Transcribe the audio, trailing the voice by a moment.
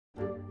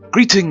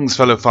Greetings,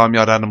 fellow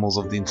farmyard animals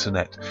of the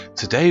internet.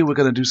 Today we're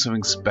going to do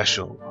something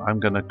special. I'm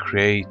going to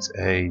create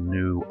a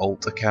new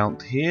alt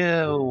account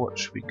here. What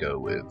should we go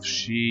with?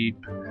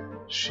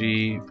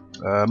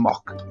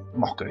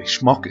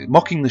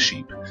 Mocking the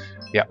sheep.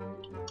 Yeah.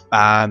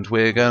 And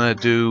we're going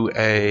to do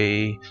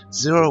a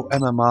 0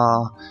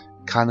 MMR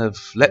kind of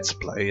let's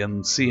play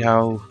and see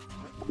how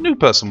a new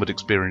person would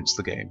experience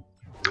the game.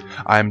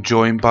 I'm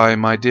joined by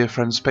my dear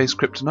friend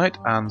SpaceKryptonite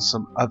and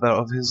some other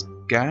of his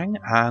gang,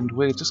 and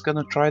we're just going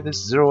to try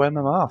this 0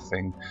 MMR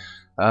thing.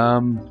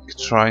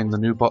 Trying the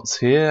new bots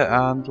here,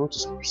 and we'll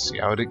just see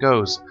how it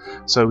goes.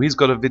 So he's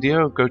got a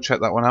video, go check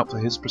that one out for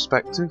his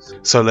perspective.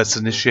 So let's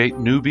initiate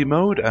newbie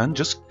mode and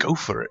just go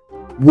for it.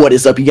 What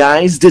is up, you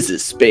guys? This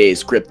is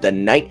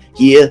SpaceKryptonite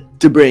here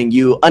to bring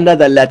you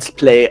another Let's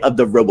Play of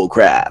the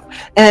RoboCraft.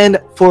 And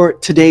for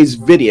today's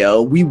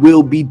video, we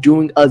will be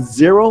doing a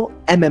 0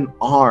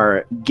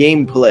 MMR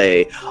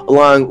gameplay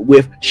along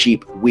with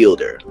Sheep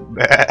Wielder.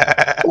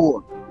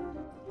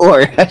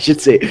 or I should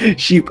say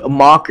Sheep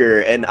Mocker,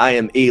 and I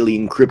am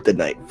Alien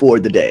Kryptonite for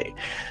the day.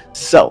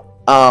 So,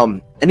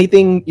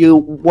 anything you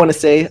want to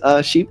say,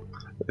 Sheep?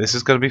 This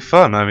is going to be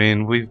fun. I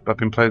mean, I've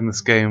been playing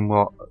this game,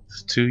 what,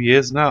 2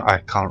 years now? I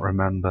can't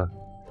remember.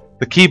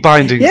 The key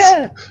bindings!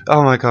 Yeah!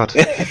 Oh my god.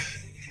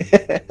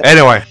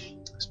 Anyway,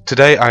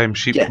 today I am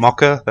Sheep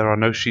Mocker. There are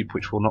no sheep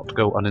which will not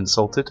go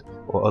uninsulted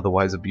or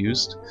otherwise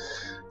abused.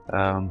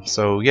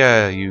 So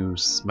yeah, you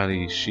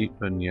smelly sheep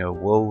and your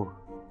wool,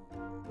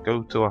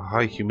 go to a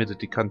high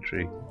humidity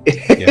country.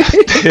 Yeah.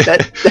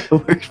 that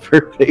works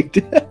perfect.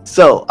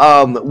 So,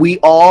 we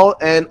all,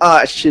 and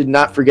I should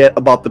not forget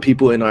about the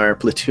people in our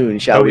platoon,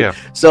 shall we? Yeah.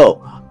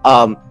 So,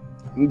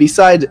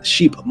 besides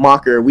Sheep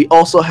Mocker, we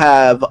also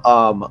have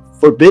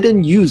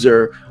Forbidden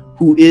User,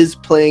 who is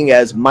playing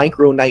as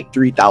Micro-Knight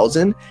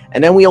 3000,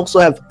 and then we also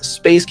have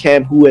Space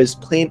Cam, who is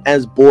playing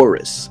as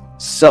Boris.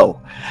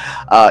 So,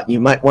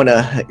 you might want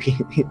to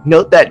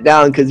note that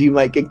down because you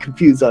might get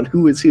confused on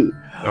who is who.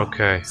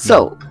 Okay.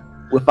 So,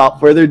 without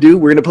further ado,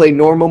 we're gonna play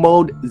normal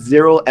mode,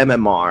 0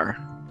 MMR,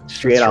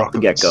 straight out the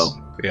get-go.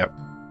 Yep.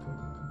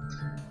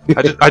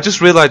 I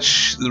just realized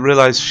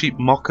Sheep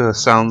Mocker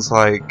sounds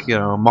like, you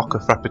know, Mocha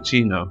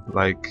Frappuccino,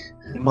 like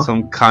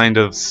some kind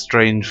of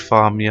strange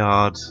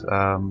farmyard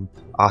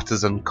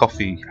artisan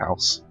coffee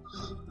house.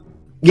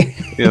 You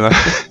know.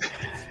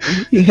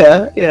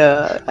 Yeah.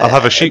 I'll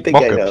have a sheep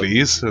mocha,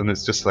 please, and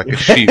it's just like a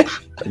sheep,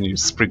 and you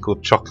sprinkle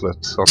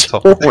chocolate on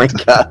top. Oh my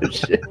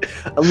gosh!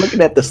 I'm looking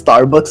at the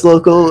Starbucks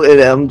logo, and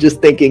I'm just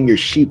thinking your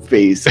sheep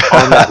face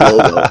on that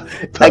logo.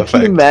 I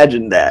can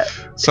imagine that.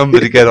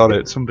 Somebody get on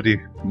it. Somebody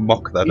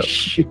mock that up.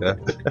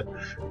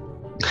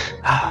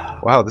 Yeah.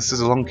 Wow, this is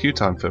a long queue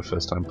time for a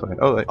first time playing.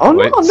 Oh, wait.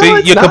 No,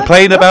 see, you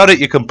complain about it.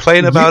 You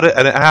complain about it,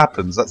 and it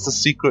happens. That's the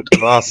secret of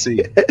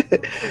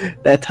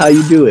RC. That's how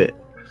you do it.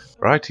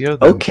 Rightio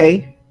then.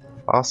 Okay.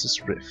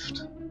 Fastest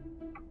Rift.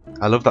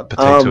 I love that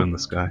potato in the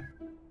sky.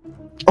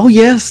 Oh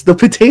yes, the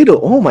potato.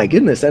 Oh my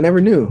goodness, I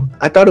never knew.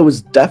 I thought it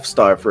was Death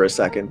Star for a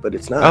second, but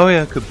it's not. Oh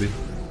yeah, it could be.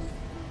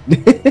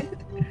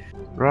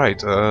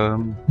 Right.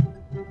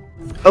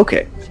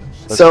 Okay.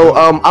 So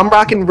I'm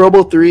rocking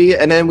Robo 3,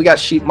 and then we got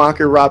Sheep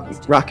Mocker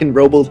rocking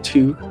Robo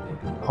 2,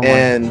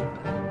 and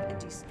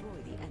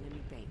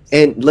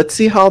let's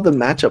see how the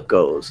matchup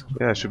goes.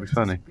 Yeah, it should be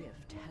funny.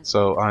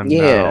 So I'm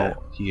now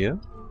here.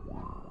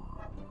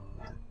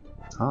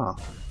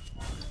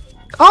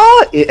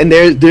 And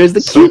there's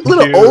the cute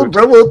little old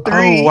Robo 3.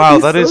 Oh wow,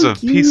 that is a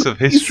piece of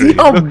history.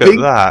 Look at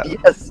that.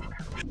 Yes.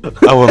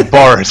 Oh, and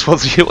Boris,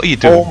 what are you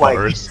doing,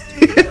 Boris?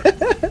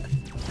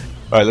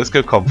 Alright, let's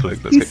go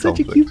conflict. Let's get such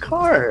conflict. A cute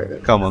car.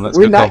 Come on, let's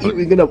go conflict. We're not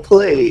even gonna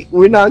play.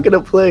 We're not gonna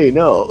play.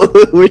 No,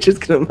 we're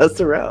just gonna mess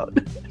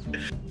around.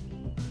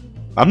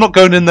 I'm not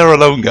going in there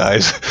alone,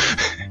 guys.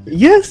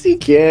 Yes, you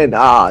can.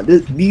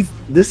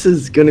 This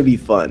is gonna be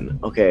fun.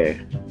 Okay.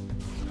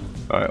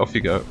 Alright, off you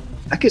go.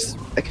 I could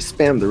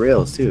spam the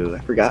rails too. I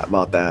forgot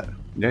about that.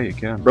 Yeah, you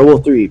can. Robo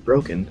 3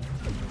 broken.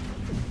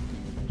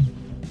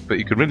 But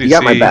you can really see. You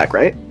got my back,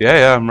 right?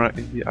 Yeah, I'm right.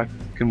 Yeah, I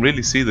can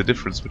really see the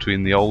difference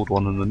between the old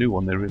one and the new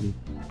one. They really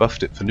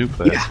buffed it for new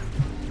players. Yeah.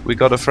 We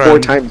got a friend. 4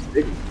 times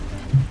bigger.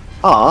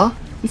 Aw,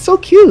 he's so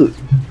cute.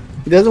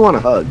 He doesn't want a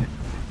hug.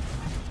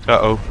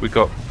 Uh-oh, we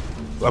got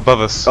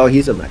above us. Oh,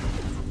 he's a mech.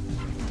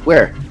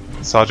 Where?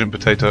 Sergeant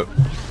Potato.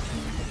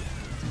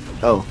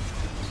 Oh.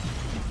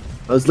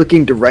 I was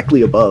looking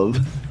directly above.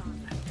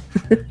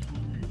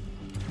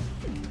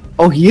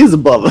 Oh, he is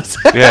above us.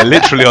 Yeah,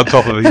 literally on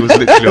top of it. He was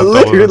literally on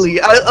top of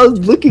us. I was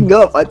looking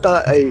up. I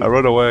thought I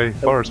run away.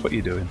 Boris, what are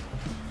you doing?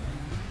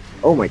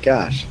 Oh my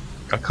gosh.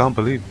 I can't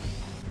believe.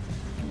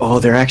 Oh,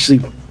 they're actually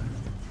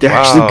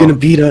gonna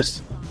beat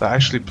us. They're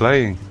actually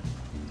playing.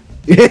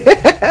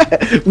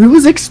 We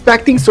was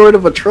expecting sort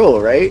of a troll,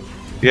 right?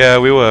 Yeah,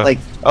 we were. Like,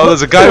 oh,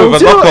 there's a guy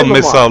with a lock-on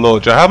missile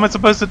launcher. How am I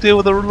supposed to deal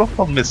with a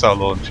lock-on missile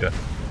launcher?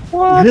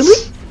 What?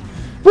 Really?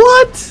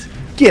 What?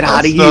 Get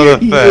out of here!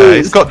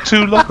 He's got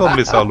 2 lock-on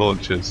missile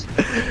launchers.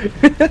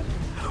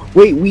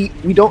 Wait, we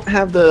don't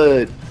have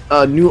the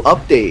new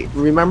update.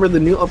 Remember, the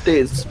new update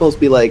is supposed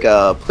to be like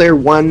player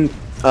 1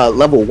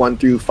 level 1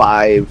 through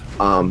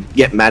 5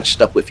 get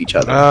matched up with each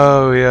other.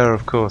 Oh yeah,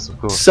 of course, of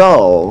course.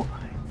 So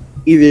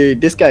either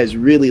this guy's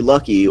really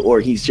lucky, or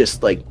he's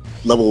just like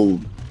level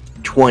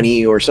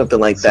 20 or something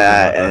like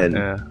that,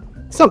 and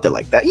something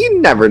like that. You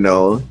never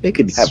know. They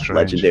could have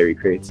legendary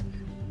crates.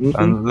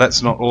 And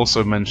let's not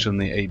also mention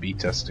the A/B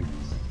testing.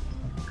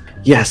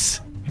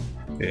 Yes.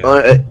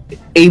 Yeah.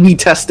 A/B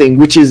testing,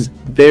 which is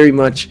very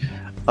much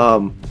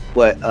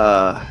what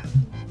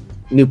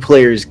new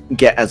players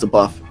get as a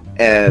buff,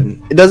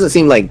 and it doesn't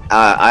seem like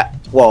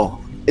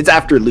well, it's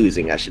after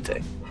losing, I should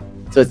say,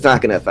 so it's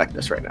not going to affect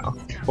us right now.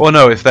 Well,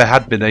 no, if there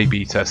had been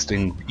A/B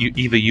testing,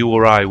 either you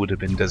or I would have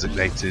been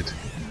designated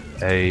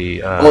a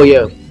A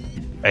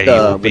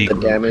or B with the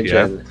group, damage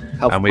and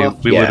health and we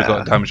buff. would have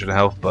got a damage and a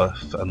health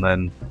buff, and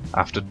then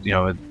after, you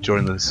know,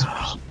 during this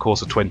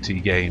course of 20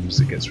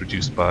 games, it gets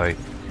reduced by.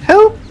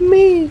 Help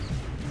me!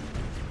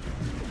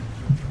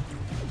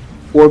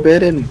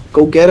 Forbidden,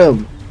 go get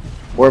him!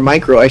 Or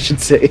Micro, I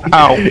should say.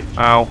 Ow!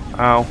 Ow!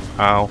 Ow!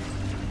 Ow!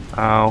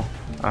 Ow!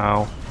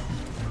 Ow!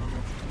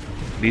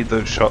 Lead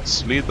those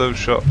shots! Lead those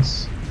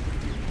shots!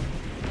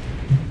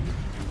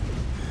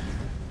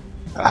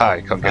 Ah,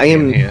 I can't get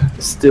in here. I am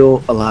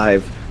still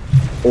alive.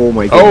 Oh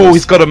my goodness. Oh,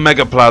 he's got a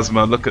mega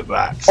plasma. Look at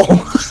that.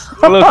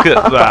 Oh. Look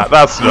at that.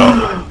 That's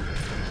not.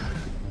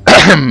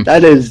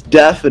 That is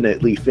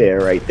definitely fair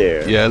right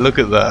there. Yeah, look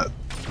at that.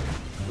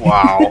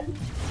 Wow.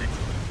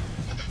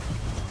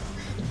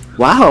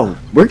 Wow,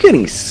 we're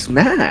getting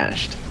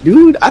smashed.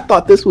 Dude, I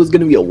thought this was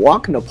going to be a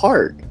walk in the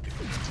park.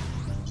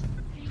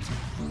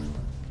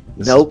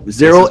 Nope,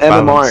 0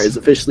 MMR balance. is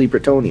officially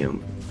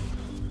plutonium.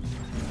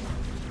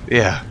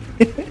 Yeah.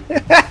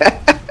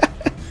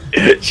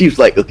 She's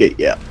like, okay,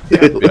 yeah.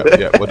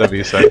 Yeah, whatever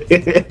you say.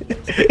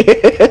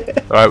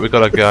 Alright, we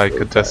got a guy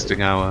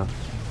contesting our...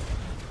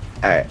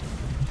 Alright.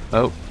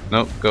 Oh,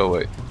 no, go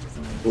away.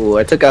 Ooh,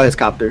 I took out his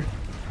copter.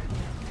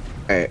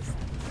 Alright.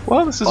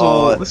 Well, this is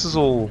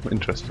all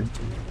interesting.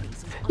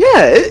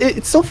 Yeah,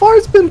 so far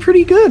it's been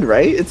pretty good,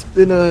 right? It's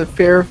been a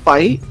fair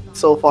fight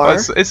so far.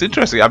 Well, it's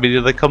interesting. I mean,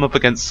 if they come up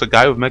against a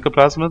guy with mega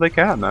plasma, they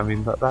can. I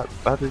mean,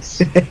 that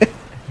is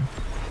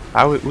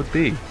how it would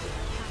be.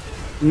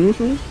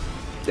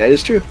 That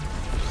is true.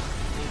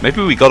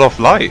 Maybe we got off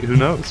light. Who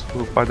knows?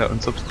 We'll find out in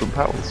subsequent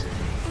battles.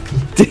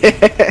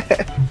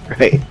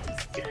 Right.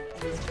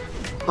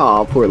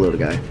 Aw, poor little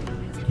guy.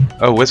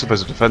 Oh, we're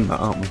supposed to defend that,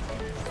 aren't we?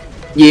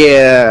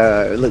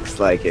 Yeah, it looks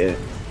like it.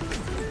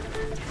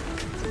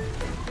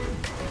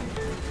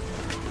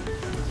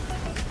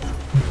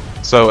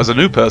 So, as a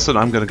new person,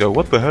 I'm going to go,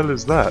 what the hell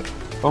is that?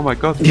 Oh my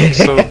god, it looks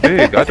so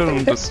big. I don't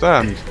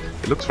understand.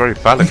 It looks very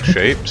phallic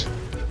shaped.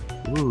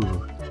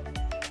 Ooh.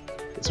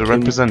 It's a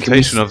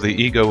representation of the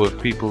ego of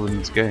people in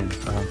this game.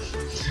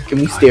 Can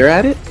we stare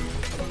at it?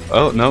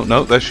 Oh,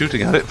 no, they're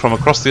shooting at it. From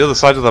across the other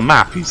side of the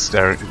map, he's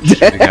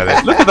shooting at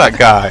it. Look at that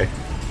guy!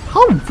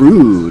 How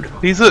rude!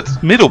 He's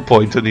at middle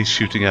point and he's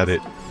shooting at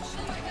it.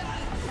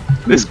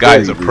 This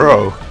guy's a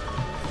pro.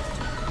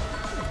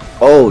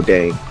 Oh,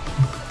 dang.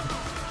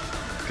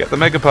 Get the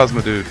mega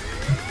plasma, dude.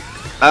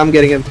 I'm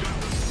getting him.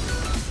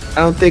 I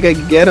don't think I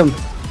can get him.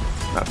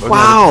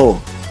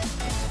 Wow!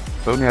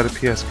 If only had a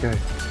PSK.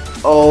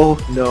 Oh,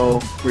 no.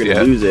 We're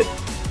gonna lose it.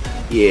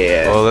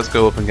 Yeah. Oh, let's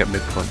go up and get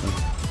midpoint then.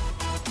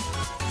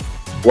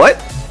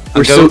 What?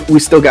 We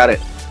still got it.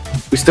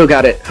 We still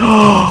got it.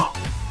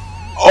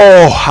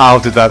 Oh, how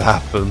did that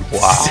happen?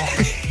 Wow.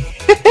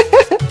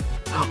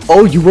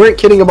 Oh, you weren't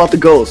kidding about the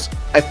ghost.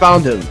 I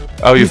found him.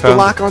 Oh, you He's found the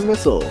lock-on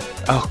missile.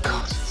 Oh,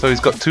 God. So he's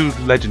got 2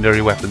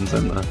 legendary weapons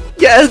in there.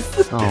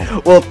 Yes!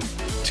 Oh. Well,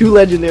 2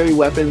 legendary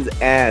weapons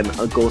and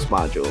a ghost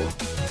module.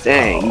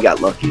 Dang, you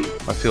got lucky.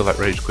 I feel like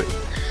rage quitting.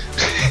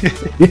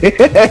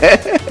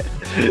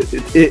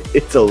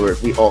 It's over.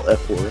 We all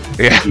F4.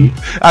 Yeah,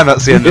 and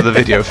that's the end of the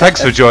video.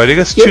 Thanks for joining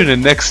us. Tune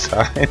in next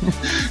time.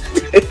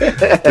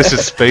 This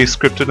is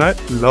SpaceKryptonite,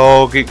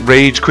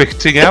 rage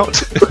quitting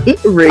out.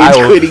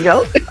 Quitting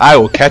out. I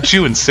will catch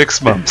you in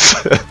 6 months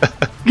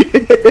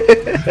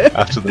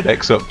after the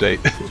next update.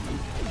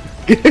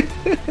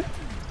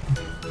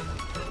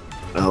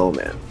 Oh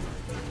man,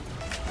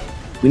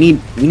 we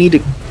need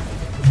to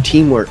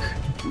teamwork.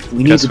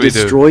 We need to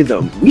destroy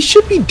them. We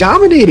should be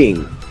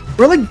dominating.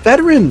 We're like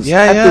veterans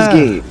at this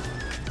game.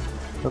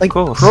 Of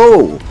course.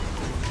 Pro.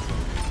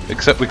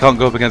 Except we can't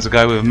go up against a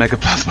guy with a mega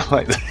plasma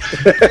like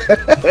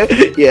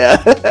that.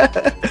 Yeah.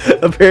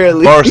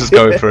 Apparently. Boris is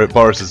going for it.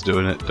 Boris is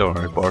doing it. Don't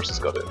worry. Boris has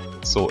got it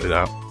sorted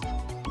out.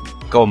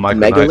 Go on,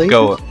 Micro.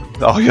 Go on.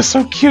 Oh, you're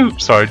so cute.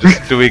 Sorry,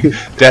 just doing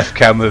death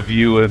cam of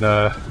you and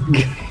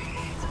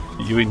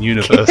you in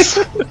universe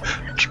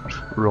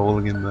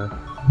rolling in there.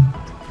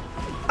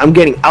 I'm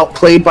getting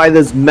outplayed by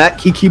this mech.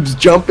 He keeps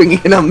jumping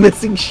and I'm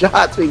missing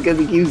shots because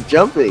he keeps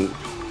jumping.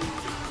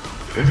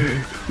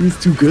 He's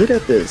too good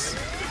at this.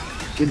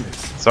 Goodness.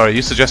 Sorry, are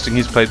you suggesting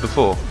he's played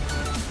before?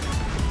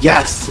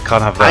 Yes. We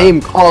can't have that. I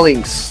am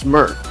calling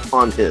Smurf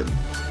on him.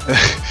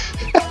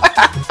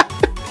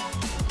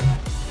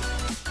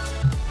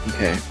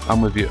 Okay.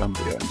 I'm with you. I'm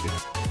behind you.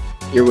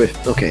 You're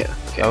with. Okay.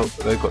 Oh,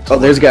 they've got. Oh,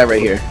 there's a guy right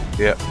here.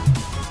 Yeah.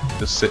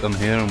 Just sit on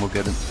here and we'll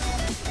get him.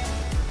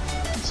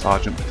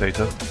 Sergeant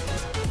Potato.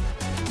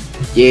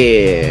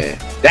 Yeah,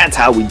 that's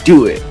how we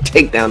do it.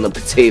 Take down the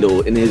potato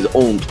in his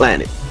own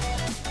planet.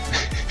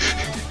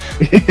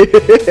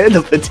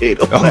 The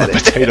potato planet.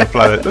 The potato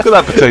planet. Look at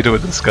that potato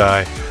in the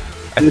sky.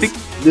 I think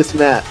this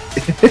map.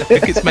 I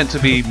think it's meant to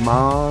be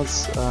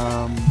Mars.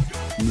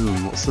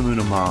 Moon. What's the moon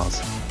of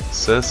Mars?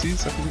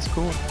 Circes, I think it's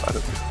called. I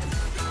don't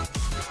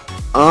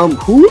know.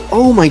 Who?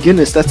 Oh my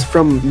goodness, that's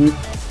from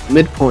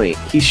midpoint.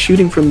 He's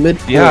shooting from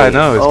midpoint. Yeah, I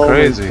know. It's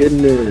crazy. Oh my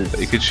goodness.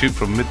 You could shoot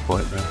from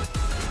midpoint now.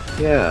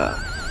 Yeah.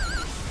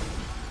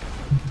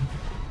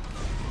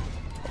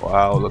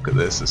 Wow, look at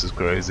this. This is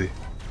crazy.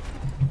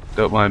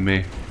 Don't mind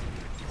me.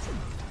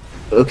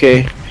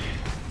 Okay.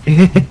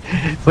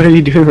 What are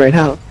you doing right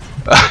now?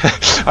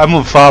 I'm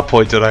on far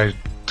point and I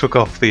took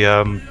off the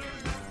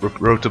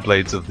rotor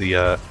blades of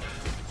the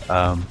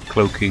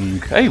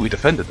cloaking. Hey, we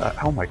defended that.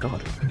 Oh my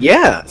god.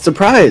 Yeah,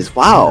 surprise.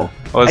 Wow.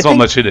 Well, there's not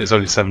much in it. It's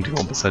only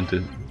 71%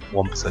 in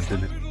 1%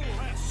 in it.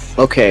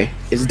 Okay,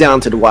 it's down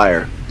to the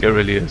wire. It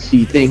really is. Do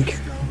you think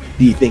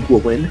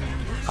we'll win?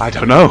 I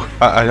don't know.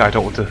 I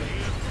don't want to.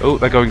 Oh,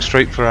 they're going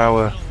straight for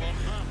our.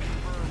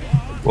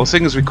 Well,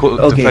 seeing as we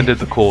defended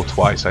the core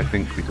twice, I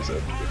think we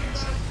deserve to win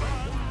this.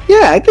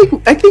 Yeah, I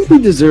think we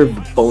deserve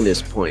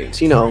bonus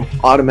points. You know,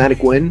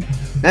 automatic win.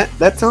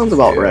 That sounds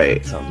about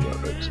right. That sounds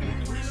about right to me.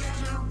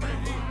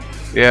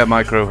 Yeah,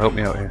 Micro, help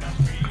me out here.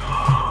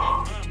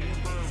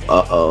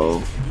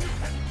 Uh-oh.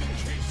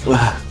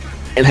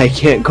 And I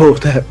can't go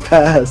that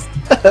fast.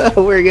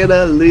 We're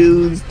gonna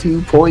lose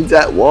 2 points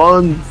at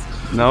once.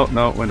 No,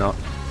 we're not.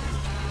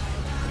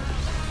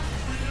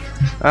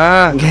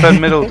 Ah,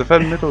 defend middle,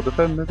 defend middle,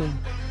 defend middle.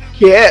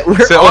 Yeah, we're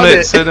sit on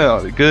it. Sit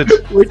on it. Good.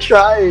 We're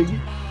trying.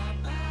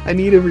 I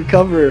need to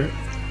recover.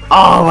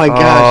 Oh my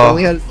gosh, I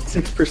only had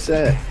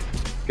 6%.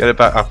 Get it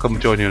back. I'll come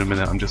join you in a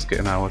minute. I'm just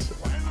getting ours.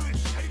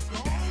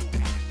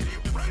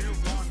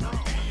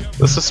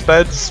 The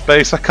suspense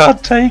space. I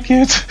can't take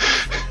it.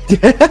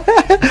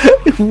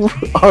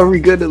 Are we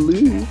gonna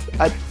lose?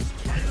 I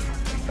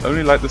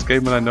only like this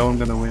game when I know I'm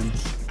gonna win.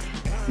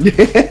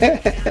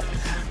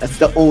 That's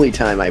the only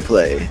time I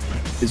play,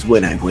 is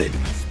when I win.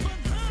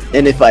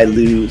 And if I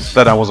lose,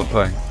 then I wasn't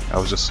playing. I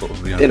was just sort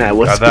of, you know, then I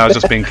was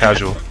just being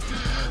casual.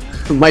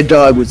 My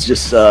dog was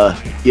just,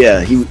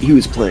 yeah, he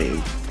was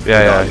playing.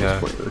 Yeah.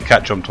 The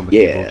cat jumped on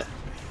the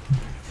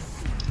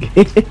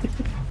keyboard.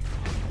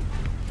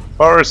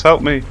 Boris,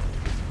 help me.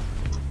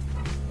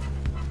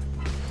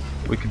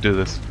 We can do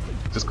this.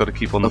 Just got to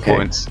keep on the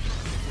points.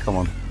 Come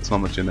on, there's not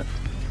much in it.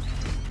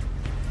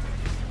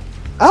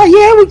 Oh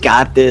yeah, we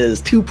got this.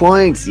 2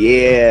 points.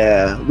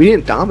 Yeah, we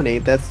didn't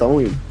dominate. That's the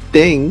only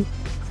thing.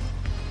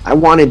 I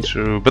wanted.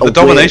 True, but the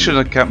domination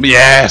account.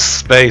 Yes,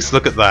 space.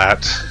 Look at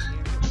that.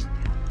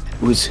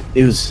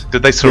 It was.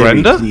 Did they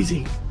surrender?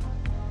 Easy.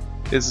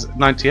 Is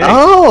 98?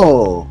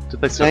 Oh.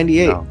 Did they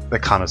 98? No, they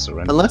kind of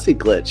surrendered. Unless it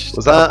glitched.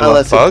 Was that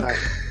a bug?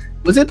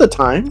 Was it the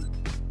time?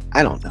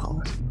 I don't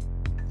know.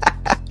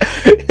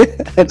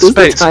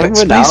 Space,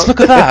 look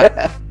at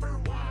that.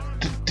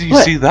 Do you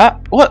see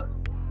that? What?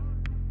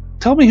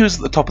 Tell me who's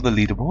at the top of the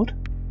leaderboard.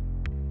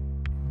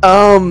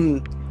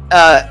 I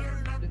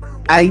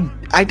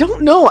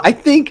don't know. I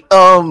think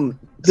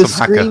the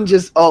screen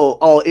just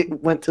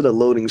it went to the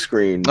loading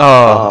screen.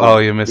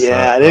 You missed that.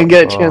 Yeah, I didn't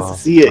get a chance to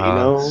see it. You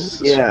know.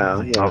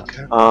 Yeah.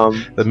 Okay.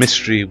 The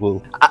mystery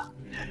will.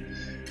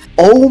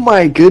 Oh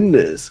my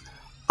goodness.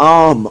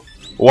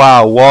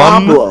 Wow.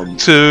 1, problem.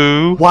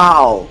 2.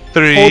 Wow.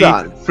 3. Hold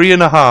on.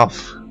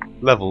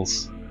 3.5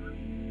 levels.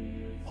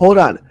 Hold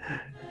on.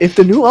 If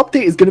the new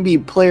update is going to be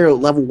player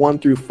level 1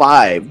 through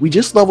 5, we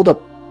just leveled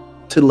up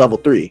to level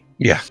 3.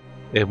 Yeah,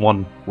 in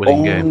one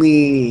winning game.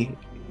 Only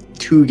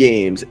 2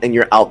 games, and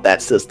you're out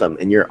that system,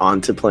 and you're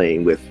on to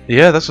playing with.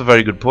 Yeah, that's a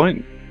very good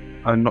point.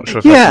 I'm not sure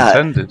if that's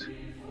intended.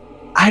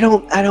 I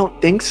don't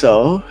think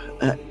so.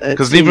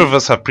 Because neither of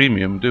us have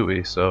premium, do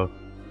we? So.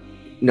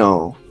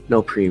 No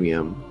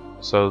premium.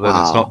 So then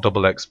it's not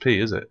double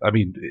XP, is it? I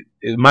mean,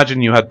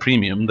 imagine you had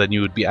premium, then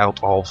you would be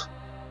out of.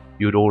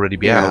 You would already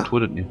be out,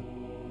 wouldn't you?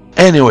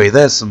 Anyway,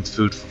 there's some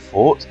food for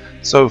thought.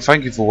 So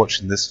thank you for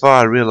watching this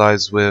far. I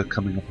realise we're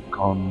coming up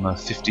on a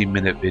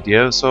 15-minute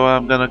video, so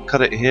I'm going to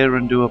cut it here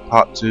and do a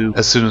part 2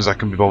 as soon as I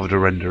can be bothered to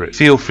render it.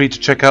 Feel free to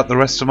check out the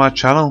rest of my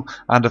channel,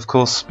 and of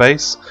course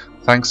Space.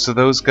 Thanks to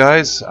those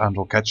guys, and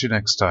we'll catch you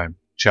next time.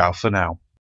 Ciao for now.